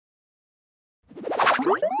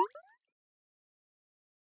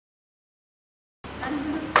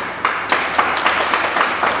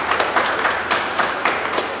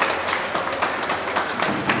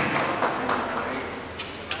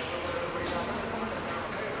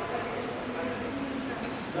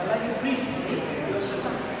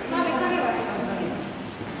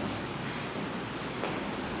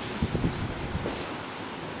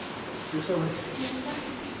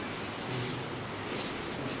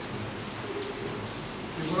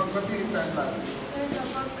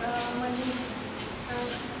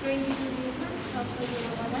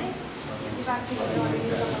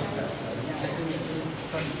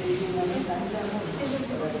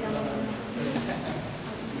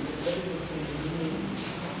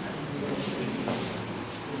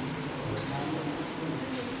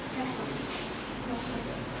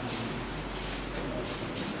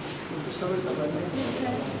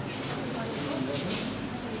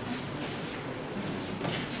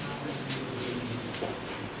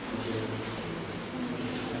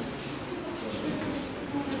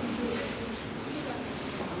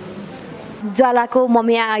ज्वालाको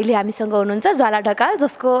mummy अहिले हामीसँग हुनुहुन्छ ज्वाला ढकाल,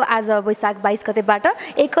 जसको आज वैशाख 22 गतेबाट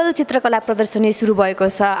एकल चित्रकला प्रदर्शनी सुरु भएको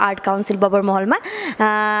छ आर्ट काउन्सिल बबर महलमा।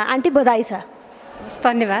 आन्टी बधाई छ।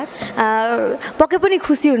 धन्यवाद। पक्कै पनि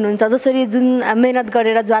खुसी हुनुहुन्छ जसरी जुन मेहनत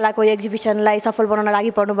गरेर ज्वालाको एक्जिबिसनलाई सफल बनाउन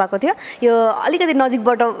लागि पर्नु भएको थियो, यो अलिकति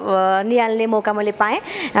नजिकबाट निहाल्ने मौका मैले पाएँ।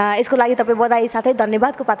 यसको लागि तपाईँ बधाई साथै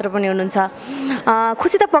धन्यवादको पात्र पनि हुनुहुन्छ।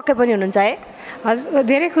 खुसी त पक्कै पनि हुनुहुन्छ है? हजुर,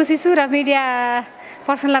 धेरै खुसी छु र मिडिया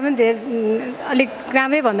पर्सनलाई पनि अलिक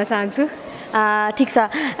राम्रै भन्न चाहन्छु। ठिक छ।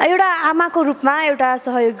 एउटा आमाको रूपमा, एउटा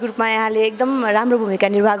सहयोगी रूपमा यहाँले एकदम राम्रो भूमिका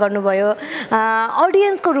निर्वाह गर्नुभयो।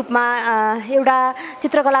 अडियन्सको रूपमा एउटा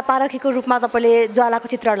चित्रकला पारखीको रूपमा तपाईँले ज्वालाको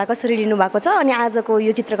चित्रहरूलाई कसरी लिनुभएको छ अनि आजको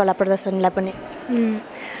यो चित्रकला प्रदर्शनीलाई पनि?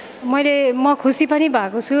 म खुसी पनि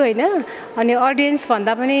भएको छु होइन। अनि अडियन्स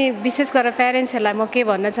भन्दा पनि विशेष गरेर प्यारेन्ट्सहरूलाई म के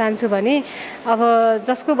भन्न चाहन्छु भने अब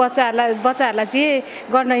जसको बच्चाहरूलाई जे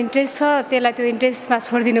गर्न इन्ट्रेस्ट छ त्यसलाई त्यो इन्ट्रेस्टमा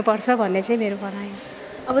छोडिदिनुपर्छ भन्ने चाहिँ मेरो भनाइ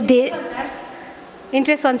हो। अब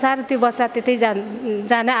इन्ट्रेस्ट अनुसार त्यो बच्चा त्यतै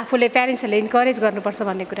जान आफूले प्यारेन्ट्सहरूले इन्करेज गर्नुपर्छ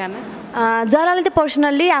भन्ने कुरामा। ज्वालाले त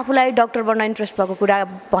पर्सनल्ली आफूलाई डक्टर बन्न इन्ट्रेस्ट भएको कुरा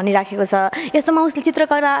भनिराखेको छ। यस्तोमा उसले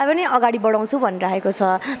चित्रकला पनि अगाडि बढाउँछु भनिरहेको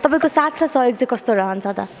छ। तपाईँको साथ र सहयोग चाहिँ कस्तो रहन्छ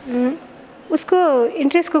त? उसको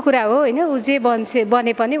इन्ट्रेस्टको कुरा हो होइन। ऊ जे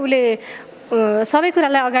बने पनि उसले सबै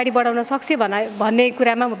कुरालाई अगाडि बढाउन सक्छ भन्ने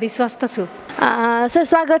कुरामा म विश्वस्त छु। सर,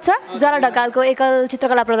 स्वागत छ ज्वाला ढकालको एकल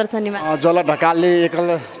चित्रकला प्रदर्शनीमा। ज्वाला ढकालले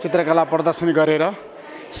एकल चित्रकला प्रदर्शनी गरेर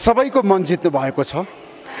सबैको मन जित्नु भएको छ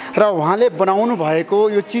र उहाँले बनाउनु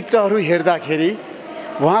भएको यो चित्रहरू हेर्दाखेरि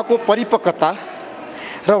उहाँको परिपक्वता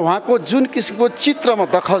र उहाँको जुन किसिमको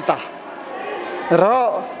चित्रमा दखलता र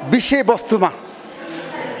विषयवस्तुमा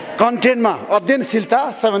कन्टेन्टमा अध्ययनशीलता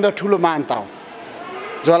सबैभन्दा ठुलो मान्यता हो।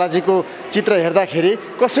 ज्वालाजीको चित्र हेर्दाखेरि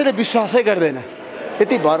कसैले विश्वासै गर्दैन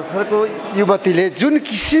यति भर्खरको युवतीले जुन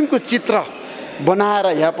किसिमको चित्र बनाएर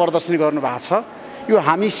यहाँ प्रदर्शनी गर्नुभएको छ। यो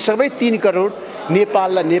हामी सबै 3 करोड नेपाल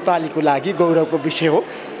र नेपालीको लागि गौरवको विषय हो।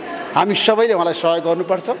 हामी सबैले उहाँलाई सहयोग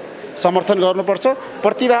गर्नुपर्छ, समर्थन गर्नुपर्छ।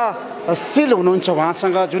 प्रतिभाशील हुनुहुन्छ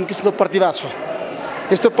उहाँसँग, जुन किसिमको प्रतिभा छ।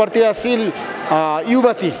 यस्तो प्रतिभाशील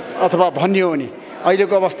युवती अथवा भन्यो भने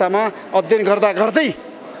अहिलेको अवस्थामा अध्ययन गर्दा गर्दै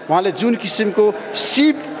उहाँले जुन किसिमको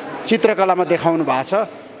सिप चित्रकलामा देखाउनु भएको छ,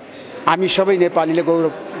 हामी सबै नेपालीले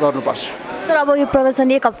गौरव गर्नुपर्छ। सर, अब यो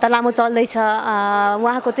प्रदर्शनी 1 हप्ता लामो चल्दैछ।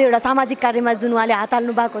 उहाँको चाहिँ एउटा सामाजिक कार्यमा जुन उहाँले हात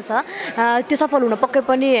हाल्नु भएको छ त्यो सफल हुन पक्कै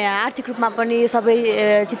पनि आर्थिक रूपमा पनि सबै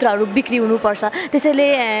चित्रहरू बिक्री हुनुपर्छ।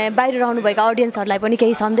 त्यसैले बाहिर रहनुभएका अडियन्सहरूलाई पनि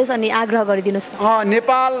केही सन्देश अनि आग्रह गरिदिनुहोस्।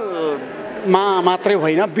 नेपालमा मात्रै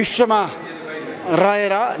होइन, विश्वमा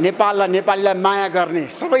रहेर नेपाल र नेपालीलाई माया गर्ने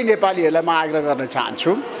सबै नेपालीहरूलाई म आग्रह गर्न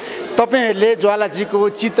चाहन्छु। तपाईँहरूले ज्वालाजीको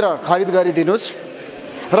चित्र खरिद गरिदिनुहोस्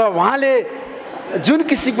र उहाँले जुन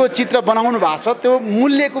किसिमको चित्र बनाउनु भएको छ त्यो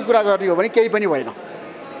मूल्यको कुरा गर्ने हो भने केही पनि होइन।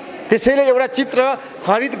 त्यसैले एउटा चित्र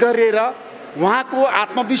खरिद गरेर उहाँको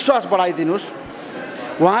आत्मविश्वास बढाइदिनुहोस्।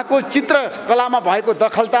 उहाँको चित्रकलामा भएको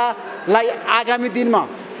दखलतालाई आगामी दिनमा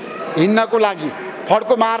हिँड्नको लागि,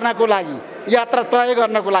 फड्को मार्नको लागि, यात्रा तय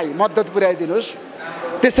गर्नको लागि मद्दत पुर्याइदिनुहोस्।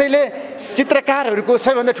 त्यसैले चित्रकारहरूको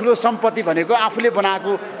सबैभन्दा ठुलो सम्पत्ति भनेको आफूले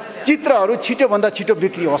बनाएको चित्रहरू छिटोभन्दा छिटो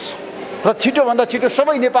बिक्री होस् र छिटोभन्दा छिटो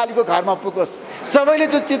सबै नेपालीको घरमा पुगोस्, सबैले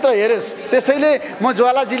जो चित्र हेरोस्। त्यसैले म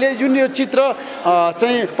ज्वालाजीले जुन यो चित्र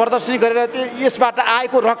चाहिँ प्रदर्शनी गरेर यसबाट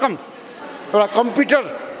आएको रकम एउटा कम्प्युटर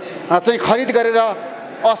चाहिँ खरिद गरेर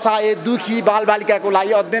असहाय दुखी बालबालिकाको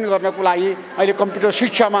लागि अध्ययन गर्नको लागि अहिले कम्प्युटर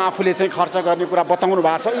शिक्षामा आफूले चाहिँ खर्च गर्ने कुरा बताउनु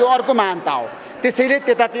भएको छ। यो अर्को मान्यता हो। त्यसैले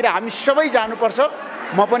त्यतातिर हामी सबै जानुपर्छ।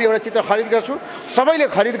 म पनि एउटा चित्र खरिद गर्छु, सबैले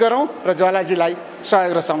खरिद गरौँ र ज्वालाजीलाई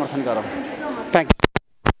सहयोग र समर्थन गरौँ। Thank you.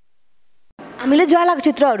 हामीले ज्वालाको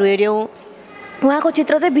चित्रहरू हेऱ्यौँ उहाँको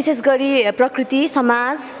चित्र चाहिँ विशेष गरी प्रकृति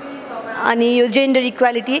समाज अनि यो जेन्डर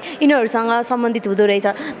इक्वालिटी यिनीहरूसँग सम्बन्धित हुँदो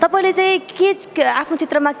रहेछ तपाईँले चाहिँ के आफ्नो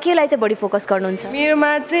चित्रमा केलाई चाहिँ बढी फोकस गर्नुहुन्छ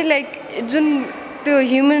मेरोमा चाहिँ लाइक जुन त्यो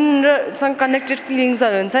ह्युमनसँग कनेक्टेड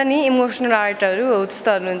फिलिङ्सहरू हुन्छ नि इमोसनल आर्टहरू हो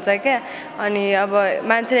त्यस्तोहरू हुन्छ क्या अनि अब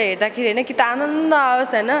मान्छेलाई हेर्दाखेरि होइन कि त आनन्द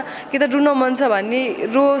आओस् होइन कि त रुन मन छ भन्ने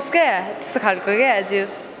रोस् क्या त्यस्तो खालको क्या जे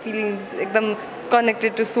फिलिङ्स एकदम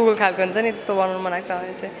कनेक्टेड टु सोल खालको हुन्छ नि त्यस्तो बनाउनु मन लाग्छ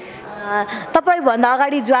मलाई चाहिँ तपाईँभन्दा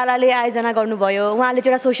अगाडि ज्वालाले आयोजना गर्नुभयो उहाँले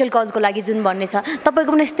चाहिँ एउटा सोसियल कजको लागि जुन भन्ने छ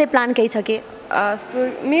तपाईँको पनि यस्तै प्लान केही छ कि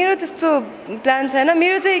मेरो त्यस्तो प्लान छैन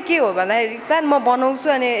मेरो चाहिँ के हो भन्दाखेरि प्लान म बनाउँछु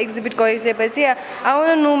अनि एक्जिबिट गरिसकेपछि I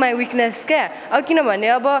want know my weakness क्या अब किनभने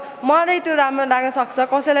अब मलाई त्यो राम्रो लाग्न सक्छ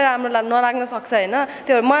कसैलाई राम्रो नलाग्न सक्छ होइन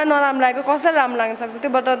त्यो मलाई नराम्रो लागेको कसैलाई राम्रो लाग्न सक्छ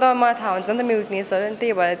त्योबाट त मलाई थाहा हुन्छ नि त मेरो विकनेसहरू अनि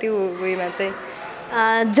त्यही भएर त्यो वेमा चाहिँ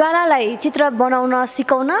ज्वालालाई चित्र बनाउन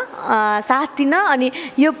सिकाउन साथ दिन अनि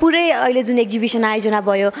यो पुरै अहिले जुन एक्जिबिसन आयोजना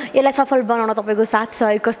भयो यसलाई सफल बनाउन तपाईँको साथ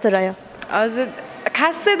सहयोग कस्तो रह्यो हजुर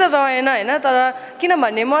खासै त रहेन होइन तर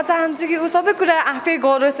किनभने म चाहन्छु कि ऊ सबै कुरा आफै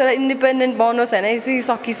गरोस् र इन्डिपेन्डेन्ट बनोस् होइन यसरी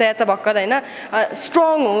सकिसकेको छ भर्खर होइन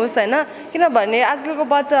स्ट्रङ होस् होइन किनभने आजकलको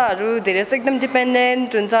बच्चाहरू धेरै जस्तो एकदम डिपेन्डेन्ट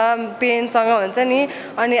हुन्छ पेरेन्ट्ससँग हुन्छ नि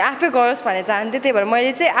अनि आफै गरोस् भन्ने चाहन्थेँ त्यही भएर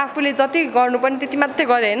मैले चाहिँ आफूले जति गर्नुपर्ने त्यति मात्रै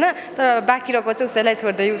गरेँ होइन तर बाँकी रहेको चाहिँ उसैलाई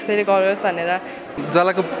छोड्दै उसैले गरोस् भनेर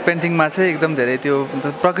ज्वालाको पेन्टिङमा चाहिँ एकदम धेरै त्यो हुन्छ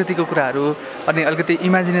प्रकृतिको कुराहरू अनि अलिकति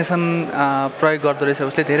इमेजिनेसन प्रयोग गर्दो रहेछ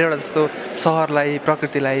उसले धेरैवटा जस्तो सहरलाई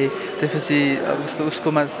प्रकृतिलाई त्यसपछि जस्तो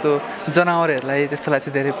उसकोमा जस्तो जनावरहरूलाई त्यस्तोलाई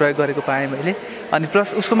चाहिँ धेरै प्रयोग गरेको पाएँ मैले अनि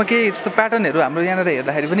प्लस उसकोमा केही जस्तो प्याटर्नहरू हाम्रो यहाँनिर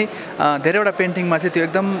हेर्दाखेरि पनि धेरैवटा पेन्टिङमा चाहिँ त्यो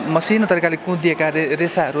एकदम मसिनो तरिकाले कुदिएका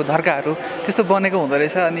रेसाहरू धर्काहरू त्यस्तो बनेको हुँदो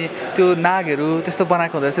रहेछ अनि त्यो नागहरू त्यस्तो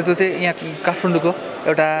बनाएको हुँदो रहेछ त्यो चाहिँ यहाँ काठमाडौँको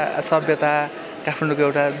एउटा सभ्यता काठमाडौँको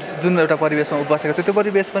एउटा जुन एउटा परिवेशमा बसेको छ त्यो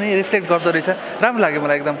परिवेश पनि रिफ्लेक्ट गर्दो रहेछ राम्रो लाग्यो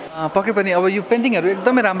मलाई एकदम पक्कै पनि अब यो पेन्टिङहरू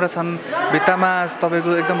एकदमै राम्रो छन् भित्तामा तपाईँको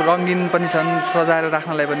एकदम रङ्गिन पनि छन् सजाएर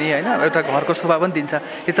राख्नलाई पनि होइन एउटा घरको शोभा पनि दिन्छ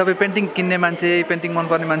यदि तपाईँ पेन्टिङ किन्ने मान्छे पेन्टिङ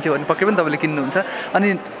मनपर्ने मान्छे हो भने पक्कै पनि तपाईँले किन्नुहुन्छ अनि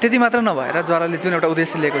त्यति मात्र नभएर ज्वालाले जुन एउटा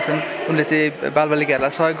उद्देश्य लिएको छन् उनले चाहिँ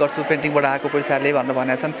बालबालिकाहरूलाई सहयोग गर्छु पेन्टिङबाट आएको पैसाले भनेर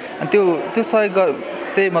भनेका छन् अनि त्यो सहयोग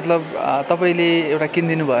चाहिँ मतलब तपाईँले एउटा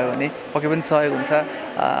किनिदिनु भयो भने पक्कै पनि सहयोग हुन्छ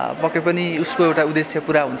पक्कै पनि उसको एउटा उद्देश्य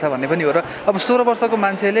पुरा हुन्छ भन्ने पनि हो र अब 16 वर्षको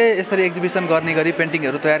मान्छेले यसरी एक्जिबिसन गर्ने गरी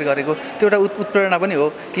पेन्टिङहरू तयार गरेको त्यो एउटा उत्प्रेरणा पनि हो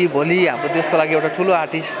कि भोलि हाम्रो देशको लागि एउटा ठुलो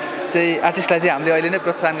आर्टिस्टलाई चाहिँ हामीले अहिले नै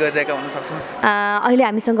प्रोत्साहन गरिरहेका हुन सक्छौँ अहिले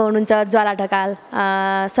हामीसँग हुनुहुन्छ ज्वाला ढकाल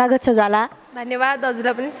स्वागत छ ज्वाला धन्यवाद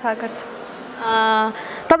हजुरलाई पनि स्वागत छ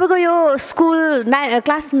तपाईँको यो स्कुल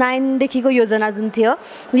क्लास 9 देखिको योजना जुन थियो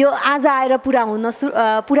यो आज आएर पुरा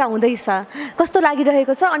हुँदैछ कस्तो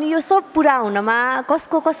लागिरहेको छ अनि यो सब पुरा हुनमा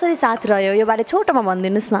कसरी साथ रह्यो यो बारे छोटोमा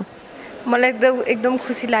भनिदिनुहोस् न मलाई एकदम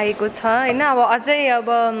खुसी लागेको छ होइन अब अझै अब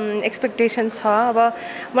एक्सपेक्टेसन छ अब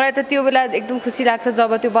मलाई त त्यो बेला एकदम खुसी लाग्छ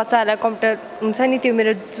जब त्यो बच्चाहरूलाई कम्प्युटर हुन्छ नि त्यो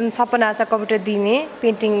मेरो जुन सपना छ कम्प्युटर दिने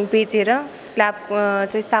पेन्टिङ बेचेर ल्याब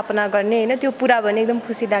चाहिँ स्थापना गर्ने होइन त्यो पुरा भने एकदम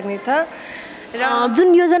खुसी लाग्ने छ र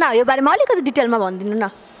जुन योजना हो यो बारेमा अलिकति डिटेलमा भनिदिनु न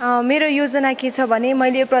मेरो योजना के छ भने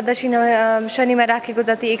मैले प्रदर्शनीमा राखेको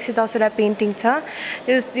जति 110वटा पेन्टिङ छ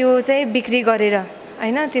त्यो चाहिँ बिक्री गरेर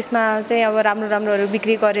होइन त्यसमा चाहिँ अब राम्रोहरू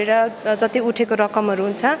बिक्री गरेर जति उठेको रकमहरू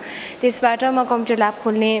हुन्छ त्यसबाट म कम्प्युटर ल्याब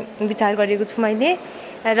खोल्ने विचार गरेको छु मैले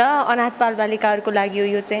र अनाथ बालबालिकाहरूको लागि हो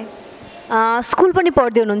यो चाहिँ स्कुल पनि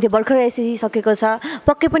पढ्दै हुनुहुन्थ्यो भर्खर एसएससी सकेको छ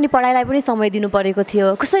पक्कै पनि पढाइलाई पनि समय दिनु परेको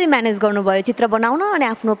थियो कसरी म्यानेज गर्नुभयो चित्र बनाउन अनि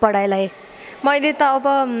आफ्नो पढाइलाई मैले त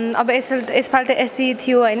अब यसपालि त एससी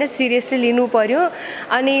थियो होइन सिरियसली लिनु पर्यो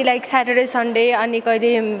अनि लाइक स्याटरडे सन्डे अनि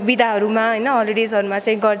कहिले बिदाहरूमा होइन हलिडेजहरूमा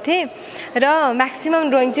चाहिँ गर्थेँ र म्याक्सिमम्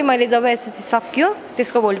ड्रइङ चाहिँ मैले जब एसएससी सक्यो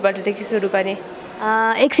त्यसको भोलिपल्टदेखि सुरु गरेँ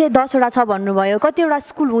 110वटा छ भन्नुभयो कतिवटा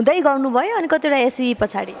स्कुल हुँदै गर्नुभयो अनि कतिवटा एसई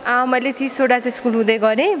पछाडि मैले 30वटा चाहिँ स्कुल हुँदै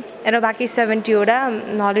गरेँ र बाँकी 70वटा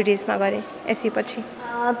हलिडेजमा गरेँ एसई पछि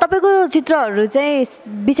तपाईँको चित्रहरू चाहिँ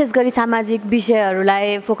विशेष गरी सामाजिक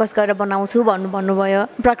विषयहरूलाई फोकस गरेर बनाउँछु भन्नुभयो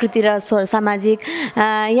प्रकृति र सामाजिक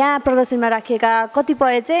यहाँ प्रदर्शनमा राखिएका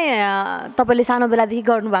कतिपय चाहिँ तपाईँले सानो बेलादेखि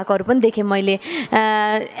गर्नुभएकोहरू पनि देखेँ मैले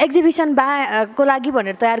एक्जिबिसन को लागि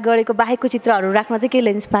भनेर तयार गरेको बाहेकको चित्रहरू राख्न चाहिँ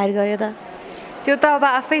केले इन्सपायर गर्यो त त्यो त अब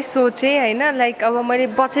आफै सोचेँ होइन लाइक अब मैले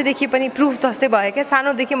बच्चैदेखि पनि प्रुफ जस्तै भयो क्या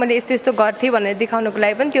सानोदेखि मैले यस्तो गर्थेँ भनेर देखाउनुको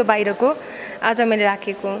लागि पनि त्यो बाहिरको आज मैले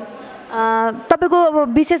राखेको तपाईँको अब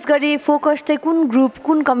विशेष गरी फोकस चाहिँ कुन ग्रुप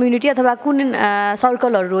कुन कम्युनिटी अथवा कुन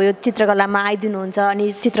सर्कलहरू यो चित्रकलामा आइदिनुहुन्छ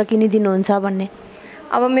अनि चित्र किनिदिनुहुन्छ भन्ने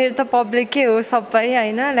अब मेरो त पब्लिकै हो सबै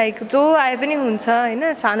होइन लाइक जो आए पनि हुन्छ होइन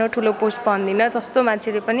सानो ठुलो पोस्ट भन्दिनँ जस्तो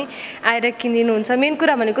मान्छेले पनि आएर किनिदिनुहुन्छ मेन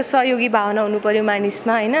कुरा भनेको सहयोगी भावना हुनु पऱ्यो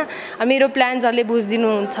मानिसमा होइन मेरो प्लान जसले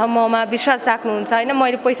बुझिदिनुहुन्छ ममा विश्वास राख्नुहुन्छ होइन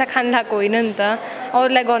मैले पैसा खान लागेको होइन नि त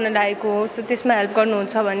अरूलाई गर्न लागेको हो सो त्यसमा हेल्प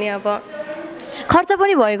गर्नुहुन्छ भने अब खर्च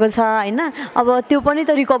पनि भएको छ होइन अब त्यो पनि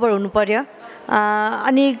त रिकभर हुनु पर्यो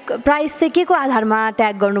अनि प्राइस चाहिँ के को आधारमा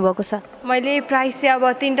ट्याग गर्नुभएको छ मैले प्राइस चाहिँ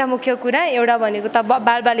अब 3टा मुख्य कुरा एउटा भनेको त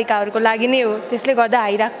बालबालिकाहरूको लागि नै हो त्यसले गर्दा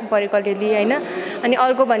हाई राख्नु परेको अलिअलि होइन अनि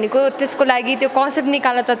अर्को भनेको त्यसको लागि त्यो कन्सेप्ट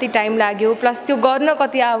निकाल्न जति टाइम लाग्यो प्लस त्यो गर्न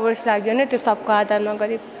कति आवर्स लाग्यो नि त्यो सबको आधारमा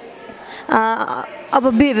गरेको अब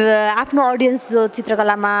आफ्नो अडियन्स जो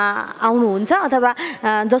चित्रकलामा आउनुहुन्छ अथवा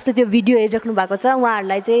जसले त्यो भिडियो हेरिराख्नु भएको छ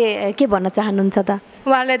उहाँहरूलाई चाहिँ के भन्न चाहनुहुन्छ त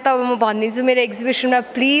उहाँलाई त अब म भनिदिन्छु मेरो एक्जिबिसनमा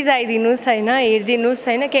प्लिज आइदिनुहोस् होइन हेरिदिनुहोस्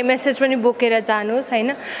होइन केही मेसेज पनि बोकेर जानुहोस् होइन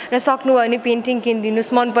र सक्नुभयो भने पेन्टिङ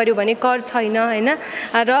किनिदिनुहोस् मन पऱ्यो भने कर छैन होइन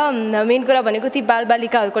र मेन कुरा भनेको ती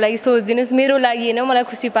बालबालिकाहरूको लागि सोचिदिनुहोस् मेरो लागि होइन मलाई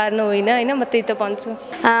खुसी पार्नु होइन होइन म त्यही त भन्छु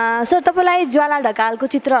सर तपाईँलाई ज्वाला ढकालको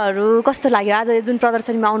चित्रहरू कस्तो लाग्यो आज जुन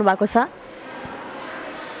प्रदर्शनीमा आउनु भएको छ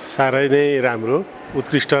साह्रै नै राम्रो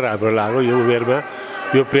उत्कृष्ट राम्रो लाग्यो यो उमेरमा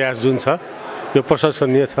यो प्रयास जुन छ यो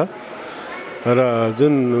प्रशंसनीय छ र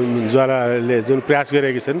जुन ज्वालाले जुन प्रयास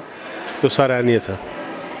गरेकी छन् त्यो सराहनीय छ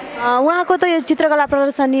उहाँको त यो चित्रकला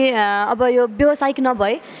प्रदर्शनी अब यो व्यावसायिक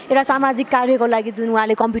नभए एउटा सामाजिक कार्यको लागि जुन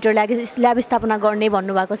उहाँले कम्प्युटर ल्याब स्थापना गर्ने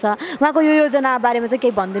भन्नुभएको छ उहाँको यो योजना बारेमा चाहिँ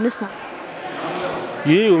केही भनिदिनुहोस् न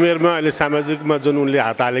यही उमेरमा अहिले सामाजिकमा जुन उनले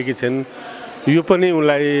हात हालेकी छिन् यो पनि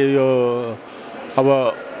उनलाई यो अब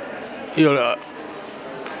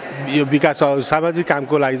यो विकास सामाजिक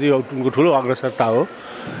कामको लागि चाहिँ उनको ठुलो अग्रसरता हो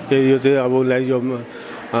यो चाहिँ अब उनलाई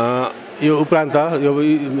यो उपरान्त यो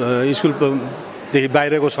स्कुलदेखि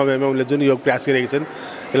बाहिरको समयमा उनले जुन यो प्रयास गरेकी छन्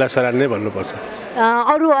यसलाई सराहनीय भन्नुपर्छ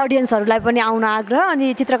अरू अडियन्सहरूलाई पनि आउन आग्रह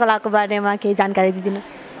अनि चित्रकलाको बारेमा केही जानकारी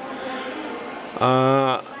दिदिनुहोस्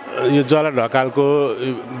यो ज्वाला ढकालको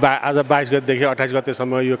आज 22 गतेदेखि 28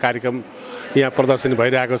 गतेसम्म यो कार्यक्रम यहाँ प्रदर्शनी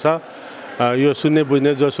भइरहेको छ यो सुन्ने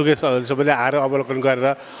बुझ्ने जोसुकै सबैले आएर अवलोकन गरेर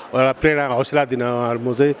एउटा प्रेरणा हौसला दिन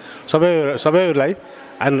म चाहिँ सबैहरूलाई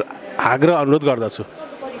आग्रह अनुरोध गर्दछु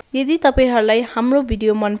यदि तपाईहरूलाई हाम्रो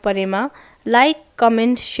भिडियो मन परेमा लाइक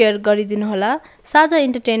कमेन्ट सेयर गरिदिनुहोला साझा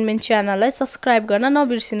एन्टरटेनमेन्ट च्यानललाई सब्स्क्राइब गर्न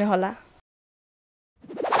नबिर्सिनुहोला